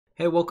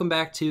Hey, welcome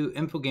back to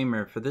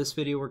InfoGamer. For this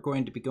video, we're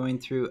going to be going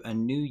through a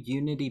new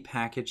Unity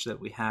package that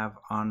we have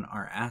on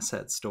our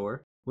asset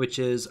store, which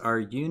is our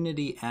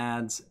Unity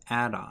Ads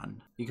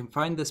add-on. You can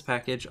find this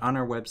package on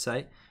our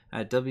website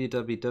at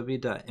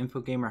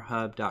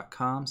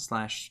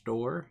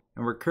www.infogamerhub.com/store.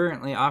 And we're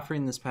currently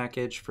offering this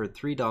package for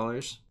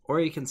 $3,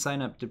 or you can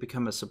sign up to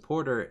become a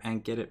supporter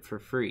and get it for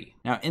free.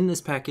 Now, in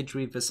this package,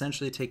 we've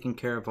essentially taken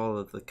care of all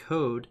of the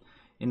code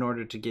in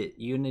order to get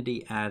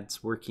Unity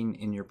ads working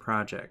in your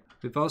project.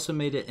 We've also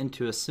made it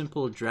into a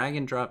simple drag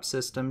and drop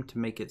system to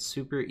make it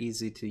super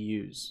easy to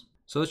use.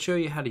 So let's show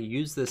you how to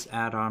use this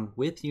add-on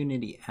with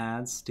Unity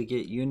ads to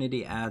get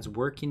Unity ads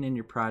working in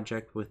your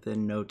project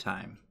within no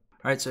time.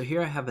 Alright, so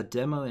here I have a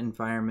demo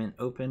environment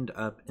opened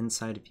up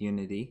inside of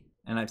Unity,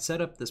 and I've set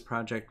up this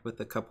project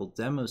with a couple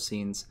demo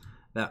scenes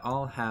that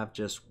all have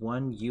just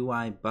one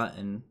UI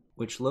button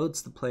which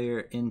loads the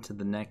player into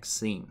the next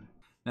scene.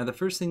 Now the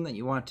first thing that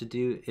you want to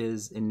do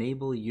is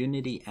enable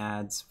Unity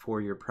ads for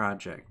your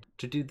project.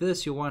 To do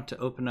this, you'll want to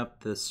open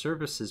up the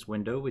services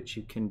window, which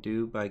you can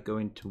do by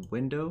going to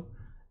Window,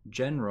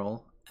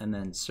 General, and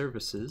then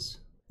Services.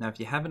 Now if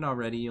you haven't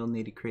already, you'll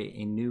need to create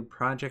a new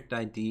project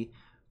ID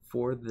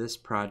for this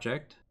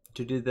project.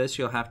 To do this,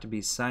 you'll have to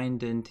be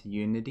signed into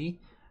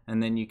Unity,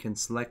 and then you can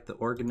select the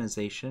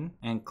organization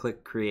and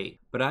click Create.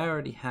 But I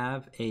already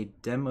have a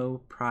demo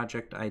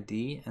project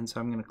ID, and so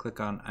I'm going to click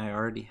on I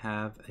already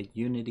have a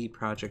Unity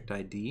project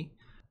ID.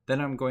 Then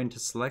I'm going to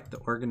select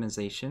the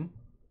organization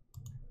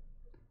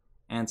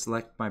and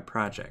select my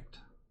project.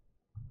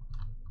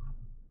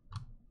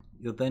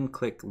 You'll then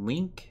click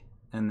Link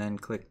and then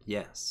click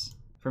Yes.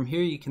 From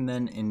here you can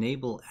then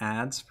enable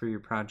ads for your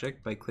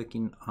project by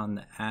clicking on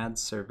the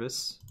Ads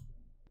service.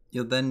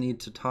 You'll then need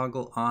to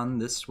toggle on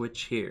this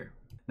switch here.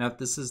 Now if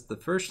this is the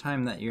first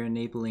time that you're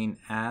enabling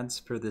ads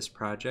for this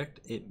project,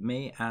 it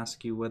may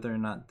ask you whether or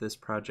not this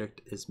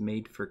project is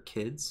made for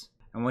kids.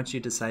 And once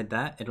you decide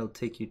that, it'll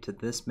take you to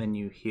this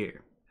menu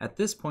here. At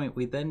this point,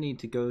 we then need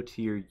to go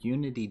to your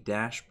Unity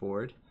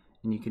dashboard,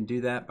 and you can do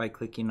that by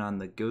clicking on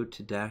the Go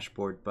to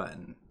Dashboard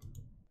button.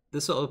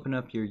 This will open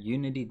up your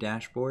Unity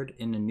dashboard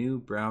in a new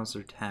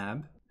browser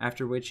tab,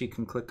 after which you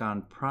can click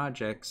on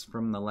Projects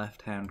from the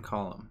left-hand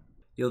column.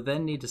 You'll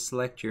then need to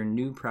select your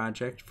new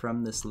project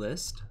from this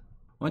list.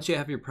 Once you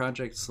have your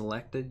project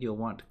selected, you'll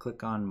want to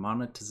click on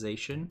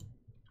Monetization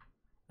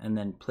and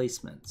then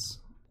Placements.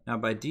 Now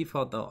by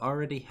default, they'll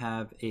already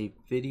have a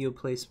video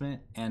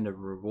placement and a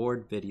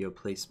reward video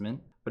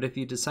placement, but if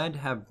you decide to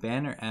have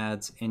banner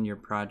ads in your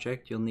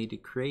project, you'll need to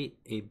create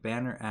a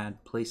banner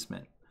ad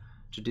placement.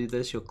 To do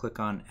this, you'll click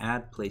on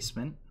Add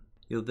Placement.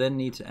 You'll then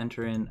need to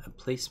enter in a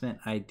placement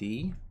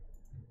ID,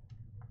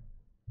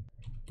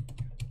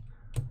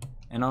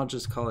 and I'll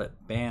just call it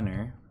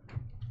Banner.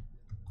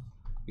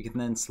 You can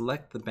then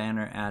select the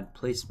banner ad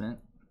placement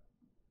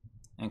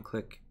and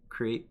click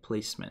Create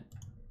Placement.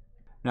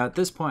 Now at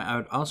this point, I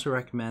would also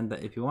recommend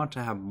that if you want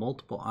to have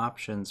multiple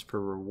options for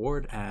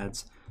reward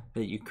ads,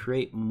 that you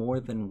create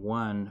more than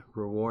one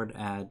reward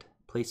ad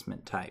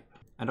placement type.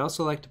 I'd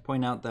also like to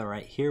point out that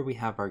right here we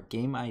have our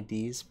game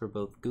IDs for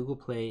both Google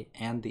Play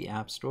and the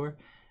App Store,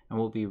 and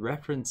we'll be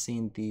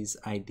referencing these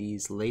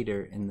IDs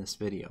later in this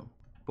video.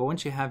 But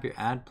once you have your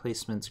ad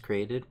placements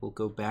created, we'll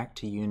go back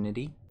to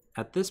Unity.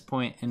 At this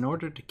point, in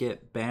order to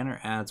get banner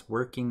ads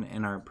working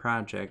in our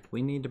project,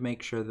 we need to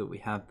make sure that we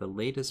have the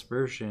latest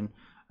version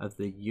of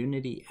the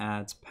Unity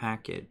Ads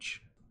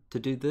package. To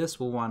do this,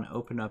 we'll want to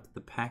open up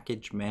the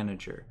Package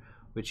Manager,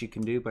 which you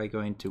can do by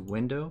going to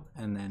Window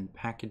and then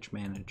Package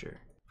Manager.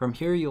 From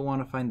here, you'll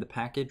want to find the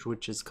package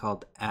which is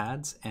called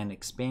Ads and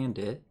expand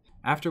it,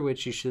 after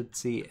which you should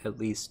see at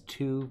least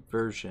 2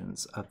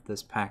 versions of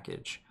this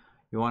package.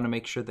 You want to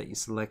make sure that you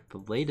select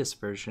the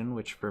latest version,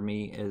 which for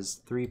me is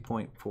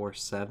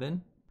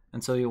 3.47,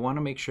 and so you'll want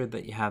to make sure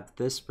that you have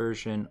this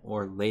version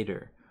or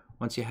later.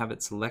 Once you have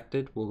it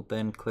selected, we'll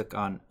then click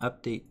on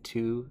Update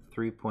to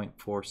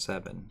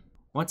 3.47.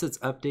 Once it's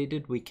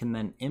updated, we can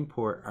then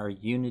import our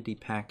Unity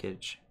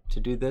package.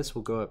 To do this,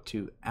 we'll go up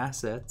to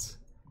Assets,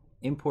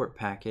 Import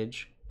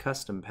Package,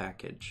 Custom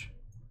Package.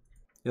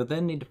 You'll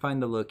then need to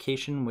find the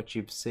location which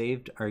you've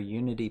saved our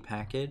Unity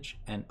package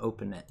and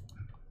open it.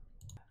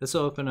 This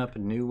will open up a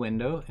new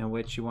window in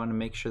which you want to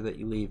make sure that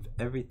you leave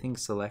everything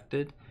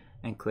selected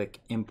and click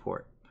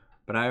Import.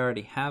 But I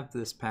already have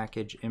this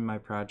package in my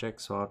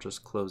project, so I'll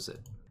just close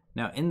it.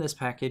 Now in this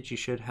package, you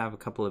should have a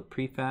couple of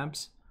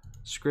prefabs,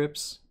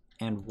 scripts,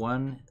 and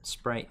one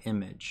sprite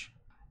image.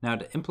 Now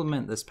to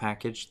implement this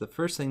package, the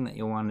first thing that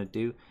you'll want to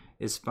do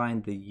is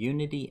find the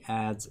Unity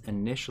Ads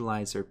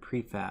Initializer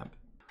prefab.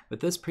 With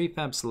this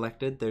prefab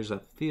selected, there's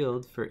a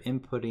field for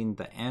inputting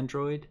the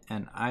Android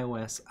and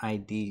iOS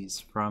IDs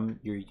from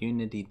your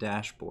Unity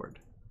dashboard.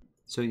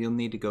 So you'll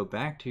need to go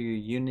back to your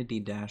Unity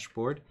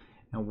dashboard,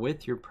 and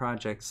with your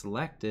project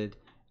selected,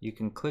 you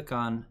can click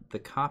on the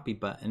copy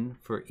button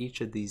for each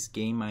of these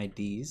game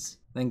IDs,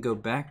 then go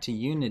back to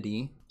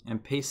Unity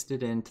and paste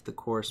it into the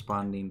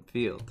corresponding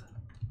field.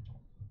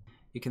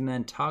 You can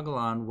then toggle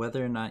on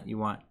whether or not you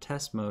want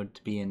test mode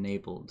to be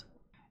enabled.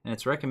 and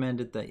it's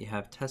recommended that you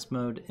have test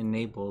mode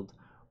enabled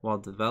while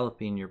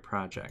developing your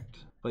project,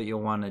 but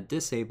you'll want to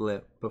disable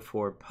it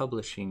before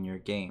publishing your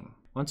game.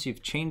 Once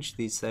you've changed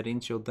these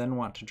settings, you'll then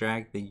want to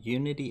drag the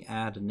Unity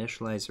Add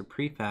Initializer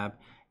prefab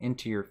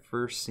into your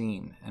first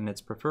scene, and it's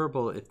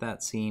preferable if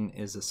that scene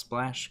is a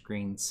splash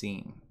screen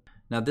scene.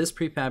 Now this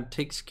prefab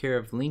takes care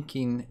of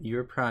linking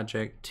your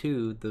project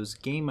to those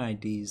game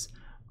IDs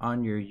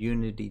on your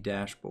Unity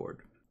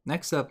dashboard.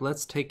 Next up,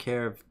 let's take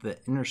care of the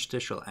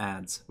interstitial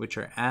adds, which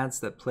are adds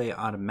that play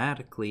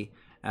automatically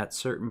at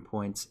certain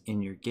points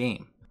in your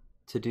game.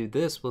 To do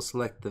this, we'll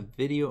select the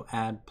Video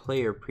Add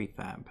Player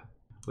prefab.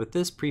 With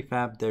this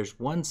prefab, there's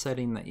one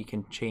setting that you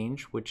can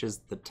change, which is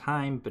the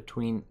time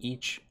between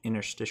each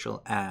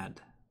interstitial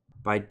add.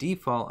 By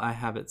default, I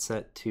have it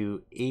set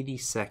to 80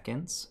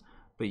 seconds,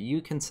 but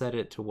you can set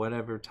it to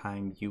whatever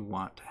time you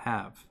want to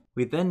have.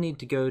 We then need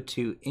to go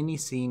to any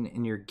scene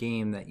in your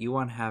game that you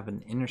want to have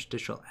an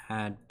interstitial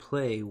add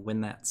play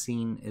when that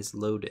scene is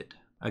loaded.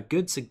 A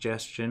good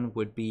suggestion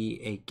would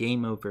be a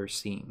game over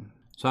scene.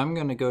 So I'm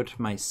going to go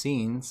to my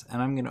scenes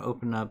and I'm going to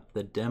open up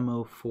the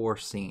demo 4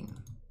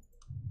 scene.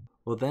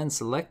 We'll then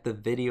select the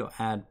Video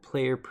Add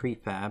Player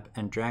prefab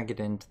and drag it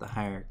into the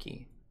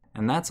hierarchy.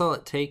 And that's all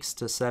it takes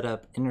to set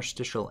up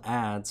interstitial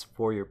adds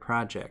for your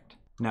project.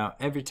 Now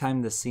every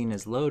time the scene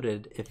is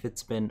loaded, if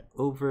it's been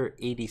over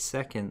 80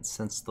 seconds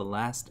since the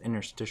last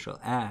interstitial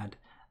add,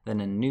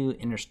 then a new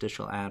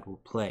interstitial add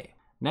will play.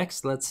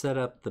 Next, let's set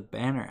up the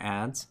banner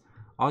adds.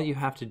 All you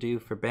have to do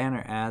for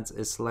banner adds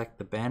is select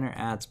the banner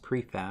adds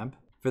prefab.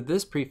 For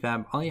this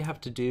prefab, all you have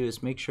to do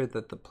is make sure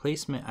that the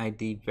placement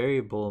ID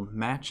variable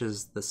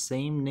matches the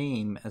same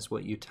name as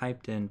what you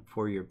typed in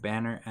for your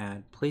banner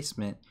add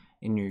placement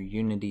in your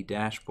Unity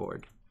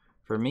dashboard.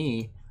 For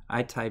me,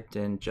 I typed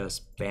in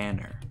just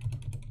banner.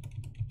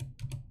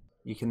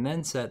 You can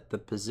then set the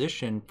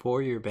position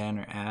for your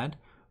banner add,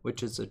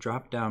 which is a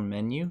drop-down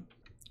menu,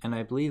 and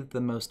I believe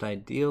the most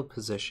ideal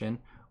position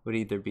would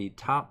either be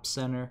top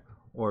center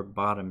or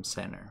bottom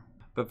center.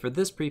 But for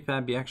this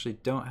prefab, you actually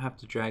don't have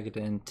to drag it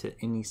into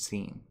any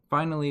scene.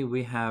 Finally,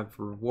 we have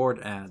reward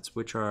adds,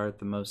 which are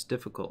the most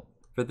difficult.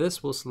 For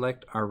this, we'll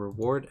select our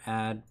reward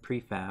add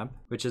prefab,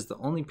 which is the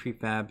only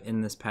prefab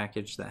in this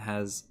package that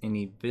has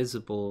any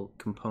visible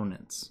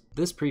components.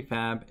 This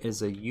prefab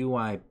is a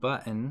UI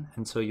button,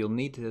 and so you'll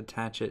need to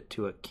attach it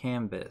to a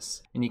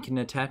canvas. And you can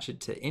attach it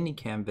to any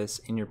canvas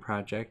in your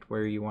project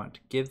where you want to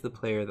give the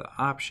player the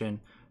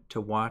option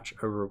to watch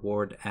a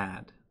reward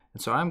add.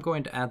 And so I'm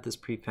going to add this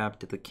prefab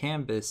to the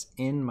canvas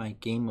in my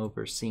game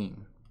over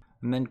scene.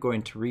 I'm then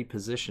going to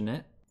reposition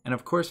it. And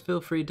of course,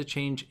 feel free to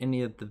change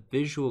any of the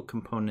visual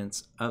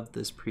components of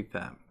this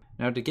prefab.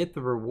 Now to get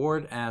the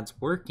reward adds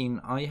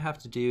working, all you have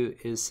to do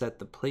is set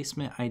the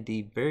placement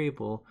ID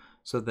variable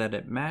so that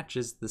it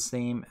matches the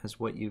same as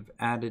what you've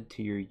added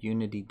to your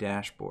Unity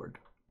dashboard.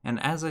 And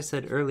as I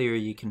said earlier,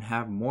 you can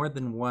have more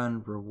than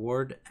one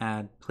reward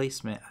add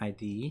placement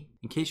ID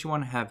in case you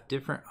want to have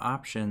different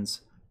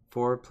options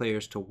for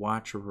players to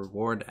watch a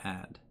reward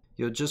add.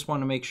 You'll just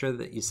want to make sure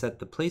that you set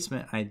the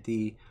placement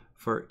ID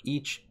for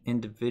each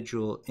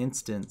individual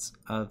instance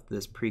of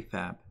this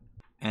prefab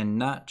and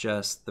not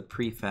just the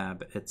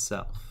prefab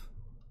itself.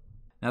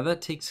 Now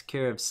that takes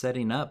care of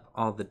setting up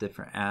all the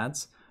different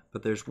adds,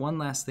 but there's one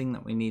last thing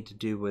that we need to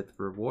do with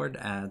reward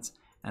adds,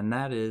 and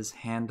that is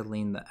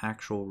handling the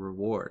actual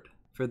reward.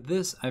 For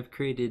this, I've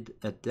created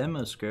a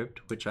demo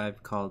script which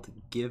I've called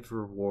give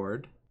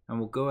reward, and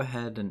we'll go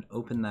ahead and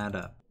open that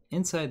up.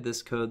 Inside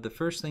this code, the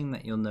first thing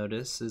that you'll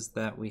notice is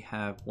that we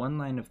have one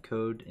line of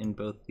code in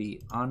both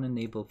the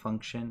onEnable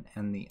function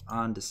and the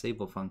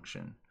onDisable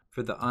function.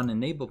 For the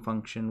onEnable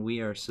function, we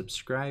are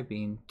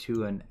subscribing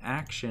to an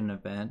action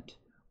event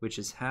which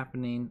is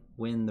happening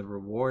when the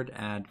reward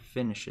add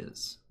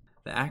finishes.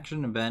 The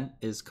action event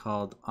is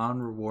called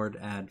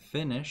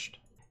onRewardAddFinished,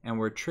 and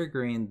we're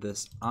triggering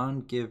this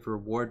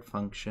onGiveReward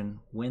function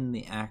when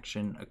the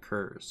action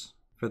occurs.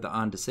 For the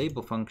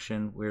onDisable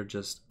function, we're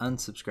just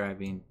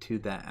unsubscribing to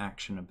that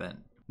action event.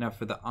 Now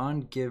for the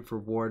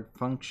onGiveReward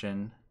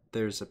function,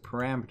 there's a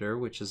parameter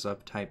which is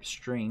of type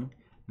string,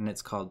 and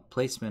it's called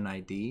placement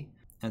ID.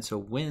 And so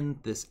when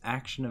this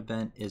action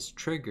event is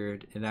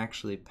triggered, it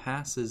actually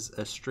passes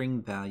a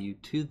string value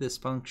to this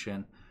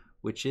function,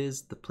 which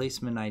is the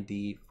placement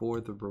ID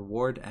for the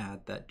reward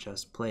add that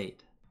just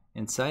played.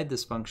 Inside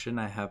this function,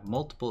 I have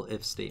multiple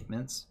if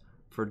statements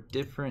for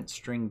different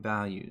string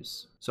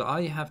values. So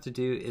all you have to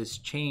do is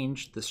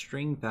change the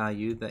string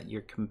value that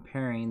you're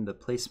comparing the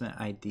placement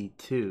ID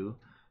to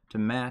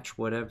match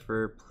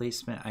whatever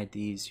placement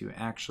IDs you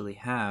actually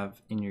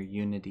have in your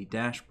Unity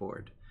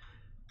dashboard.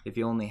 If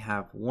you only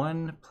have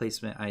one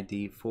placement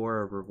ID for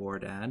a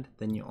reward add,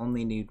 then you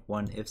only need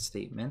one if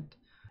statement.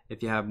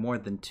 If you have more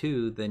than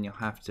two, then you'll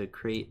have to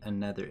create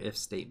another if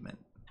statement.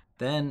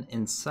 Then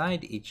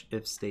inside each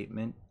if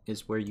statement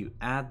is where you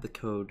add the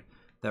code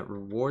that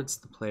rewards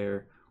the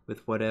player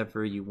with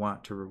whatever you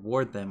want to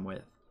reward them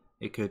with.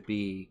 It could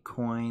be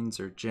coins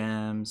or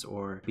gems,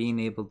 or being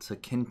able to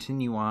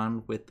continue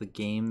on with the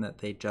game that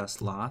they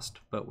just lost,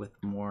 but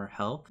with more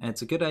health. And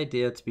it's a good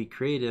idea to be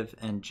creative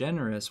and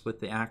generous with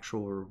the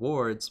actual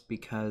rewards,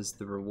 because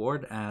the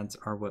reward ads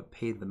are what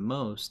pay the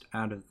most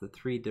out of the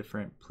 3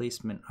 different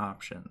placement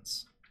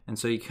options. And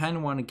so you kind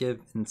of want to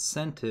give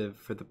incentive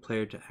for the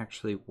player to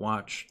actually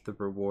watch the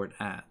reward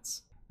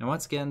ads. Now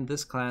once again,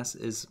 this class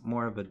is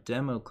more of a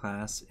demo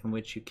class in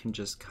which you can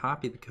just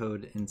copy the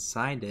code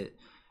inside it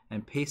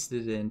and paste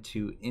it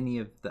into any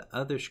of the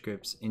other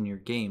scripts in your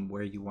game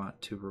where you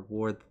want to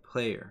reward the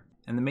player.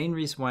 And the main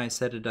reason why I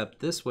set it up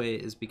this way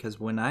is because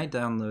when I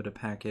download a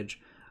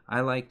package, I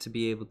like to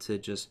be able to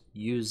just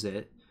use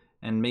it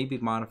and maybe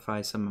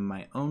modify some of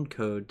my own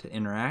code to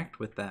interact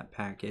with that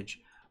package.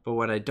 But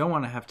what I don't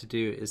want to have to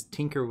do is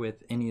tinker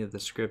with any of the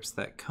scripts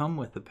that come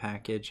with the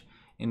package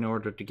in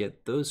order to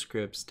get those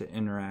scripts to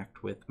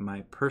interact with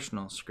my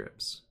personal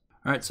scripts.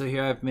 Alright, so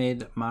here I've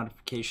made a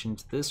modification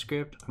to this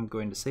script. I'm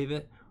going to save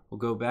it. We'll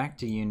go back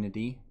to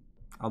Unity.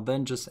 I'll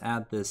then just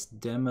add this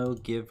demo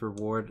give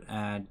reward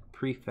add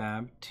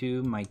prefab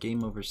to my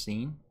game over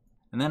scene.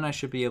 And then I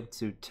should be able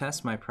to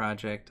test my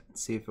project and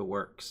see if it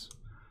works.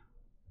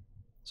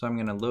 So I'm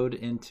going to load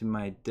into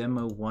my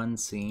demo 1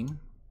 scene.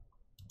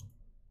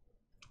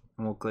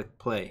 And we'll click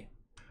play.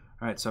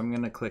 Alright, so I'm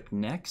going to click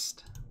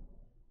next.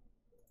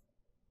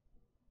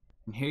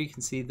 And here you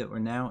can see that we're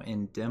now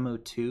in demo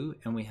 2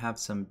 and we have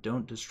some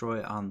don't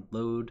destroy on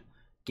load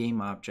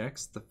game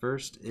objects. The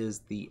first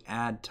is the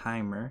add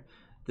timer.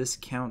 This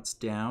counts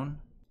down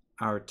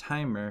our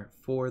timer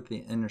for the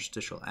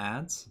interstitial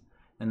ads.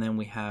 And then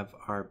we have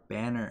our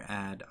banner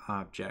add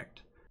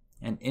object.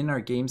 And in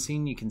our game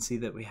scene you can see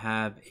that we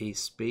have a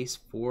space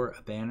for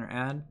a banner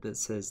ad that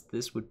says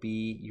this would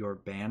be your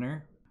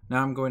banner.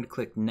 Now I'm going to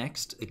click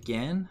next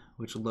again,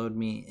 which will load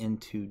me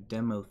into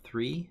demo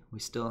 3. We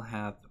still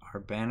have our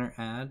banner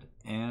ad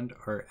and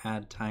our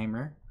add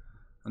timer.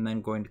 I'm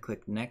then going to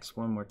click next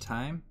one more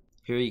time.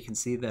 Here you can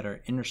see that our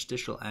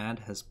interstitial ad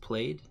has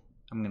played.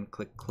 I'm going to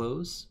click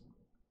close.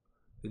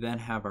 We then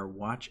have our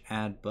watch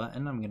ad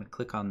button. I'm going to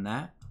click on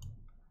that.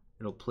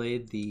 It'll play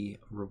the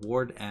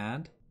reward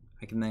ad.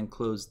 I can then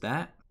close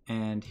that.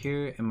 And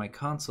here in my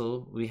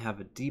console we have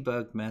a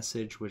debug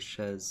message which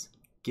says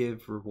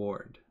give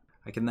reward.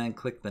 I can then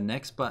click the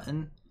next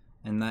button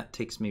and that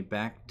takes me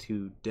back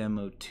to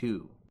demo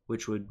 2,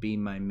 which would be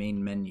my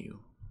main menu.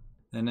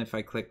 Then if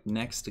I click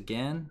next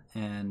again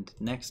and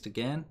next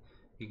again,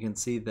 you can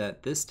see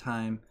that this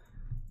time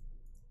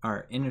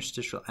our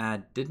interstitial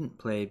ad didn't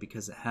play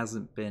because it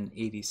hasn't been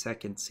 80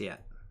 seconds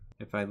yet.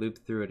 If I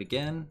loop through it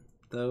again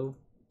though,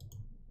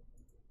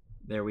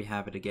 there we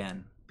have it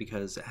again,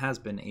 because it has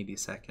been 80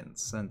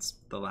 seconds since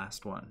the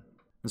last one.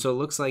 And so it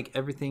looks like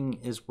everything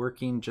is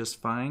working just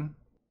fine.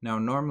 Now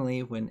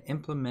normally when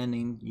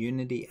implementing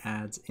Unity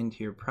ads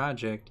into your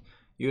project,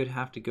 you would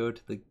have to go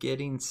to the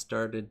Getting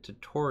Started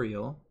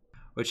tutorial,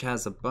 which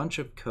has a bunch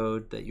of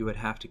code that you would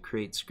have to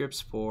create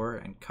scripts for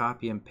and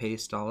copy and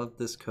paste all of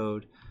this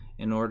code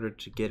in order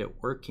to get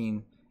it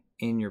working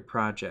in your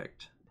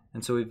project.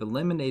 And so we've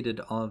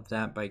eliminated all of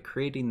that by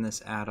creating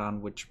this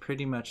add-on, which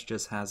pretty much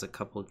just has a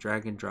couple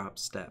drag and drop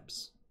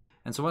steps.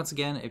 And so once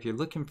again, if you're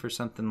looking for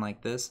something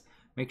like this,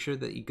 make sure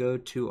that you go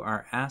to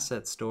our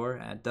asset store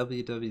at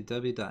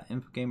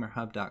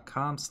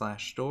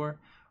www.infogamerhub.com/store,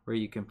 where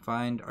you can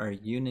find our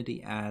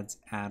Unity Ads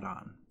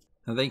add-on.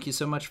 Now thank you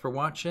so much for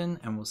watching,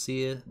 and we'll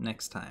see you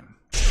next time.